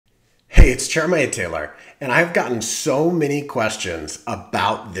Hey, it's Jeremiah Taylor, and I've gotten so many questions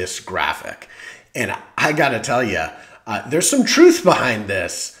about this graphic. And I gotta tell you, there's some truth behind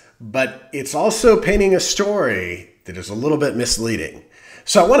this, but it's also painting a story that is a little bit misleading.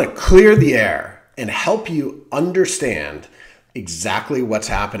 So I want to clear the air and help you understand exactly what's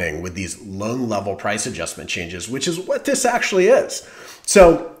happening with these loan level price adjustment changes, which is what this actually is.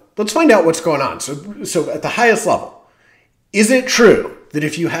 So let's find out what's going on. So at the highest level, is it true that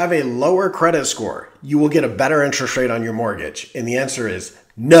if you have a lower credit score, you will get a better interest rate on your mortgage? And the answer is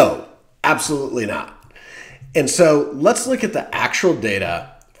no, absolutely not. And so let's look at the actual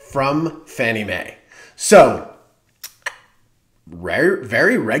data from Fannie Mae. So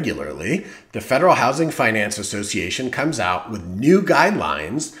very regularly, the Federal Housing Finance Association comes out with new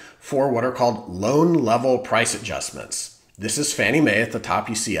guidelines for what are called loan level price adjustments. This is Fannie Mae at the top.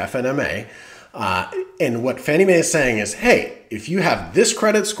 You see FNMA. And what Fannie Mae is saying is, hey, if you have this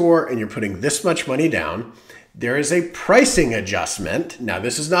credit score and you're putting this much money down, there is a pricing adjustment. Now,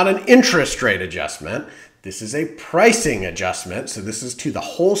 this is not an interest rate adjustment. This is a pricing adjustment. So this is to the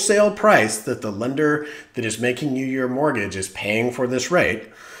wholesale price that the lender that is making you your mortgage is paying for this rate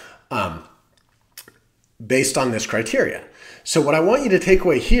based on this criteria. So what I want you to take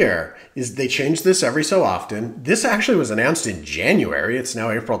away here is they change this every so often. This actually was announced in January. It's now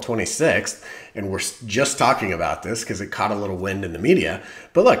April 26th, and we're just talking about this because it caught a little wind in the media.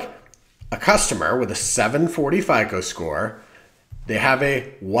 But look, a customer with a 740 FICO score, they have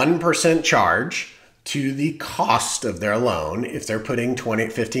a 1% charge to the cost of their loan if they're putting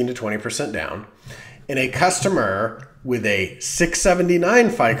 15 to 20% down. And a customer with a 679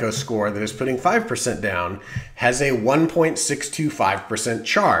 FICO score that is putting 5% down has a 1.625%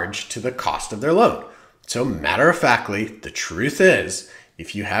 charge to the cost of their loan. So matter of factly, the truth is,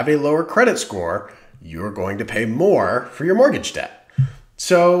 if you have a lower credit score, you're going to pay more for your mortgage debt.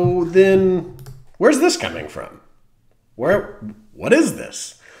 So then where's this coming from? What is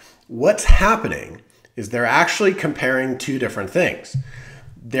this? What's happening is they're actually comparing two different things.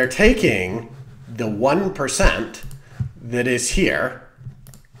 They're taking the 1% that is here,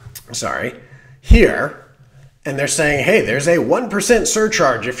 and they're saying, hey, there's a 1%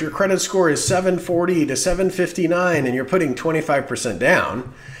 surcharge if your credit score is 740 to 759 and you're putting 25%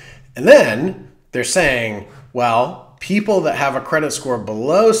 down. And then they're saying, well, people that have a credit score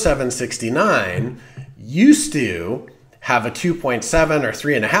below 769 used to have a 2.7 or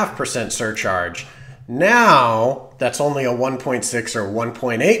 3.5% surcharge. Now that's only a 1.6 or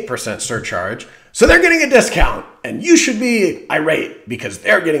 1.8% surcharge. So they're getting a discount, and you should be irate because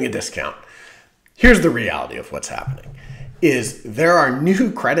they're getting a discount. Here's the reality of what's happening is there are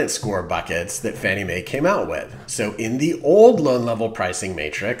new credit score buckets that Fannie Mae came out with. So in the old loan level pricing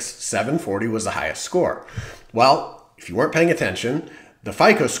matrix, 740 was the highest score. Well, if you weren't paying attention, the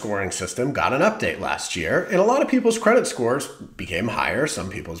FICO scoring system got an update last year, and a lot of people's credit scores became higher, some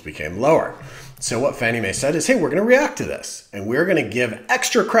people's became lower. So what Fannie Mae said is, hey, we're going to react to this, and we're going to give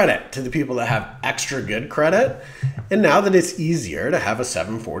extra credit to the people that have extra good credit. And now that it's easier to have a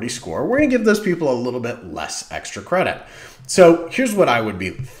 740 score, we're going to give those people a little bit less extra credit. So here's what I would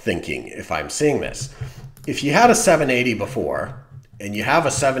be thinking if I'm seeing this. If you had a 780 before and you have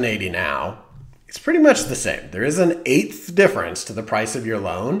a 780 now, it's pretty much the same. There is an eighth difference to the price of your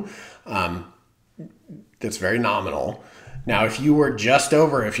loan that's very nominal. Now, if you were just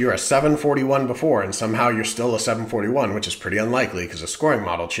over, if you're a 741 before and somehow you're still a 741, which is pretty unlikely because the scoring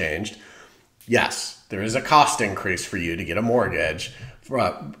model changed, yes, there is a cost increase for you to get a mortgage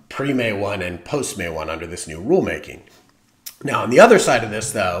for pre-May 1 and post-May 1 under this new rulemaking. Now, on the other side of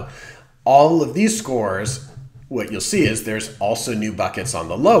this, though, all of these scores, what you'll see is there's also new buckets on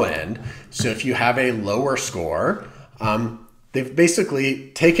the low end. So if you have a lower score, they've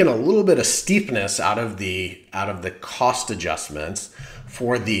basically taken a little bit of steepness out of the cost adjustments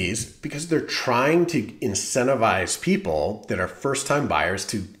for these because they're trying to incentivize people that are first-time buyers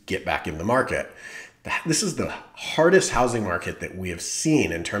to get back in the market. This is the hardest housing market that we have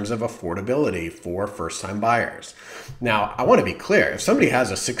seen in terms of affordability for first-time buyers. Now, I want to be clear. If somebody has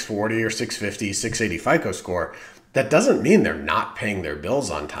a 640 or 650, 680 FICO score, that doesn't mean they're not paying their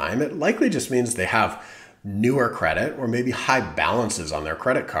bills on time. It likely just means they have newer credit or maybe high balances on their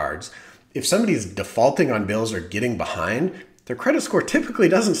credit cards. If somebody's defaulting on bills or getting behind, their credit score typically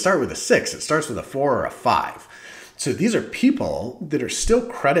doesn't start with a 6. It starts with a 4 or a 5. So these are people that are still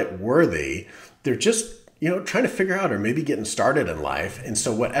credit worthy. They're just, trying to figure out or maybe getting started in life. And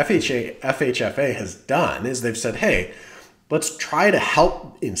so what FHFA has done is they've said, hey, let's try to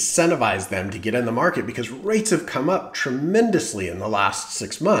help incentivize them to get in the market because rates have come up tremendously in the last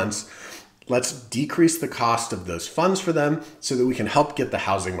 6 months. Let's decrease the cost of those funds for them so that we can help get the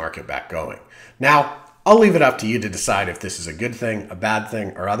housing market back going. Now, I'll leave it up to you to decide if this is a good thing, a bad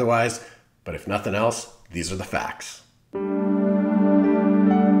thing, or otherwise, but if nothing else, these are the facts.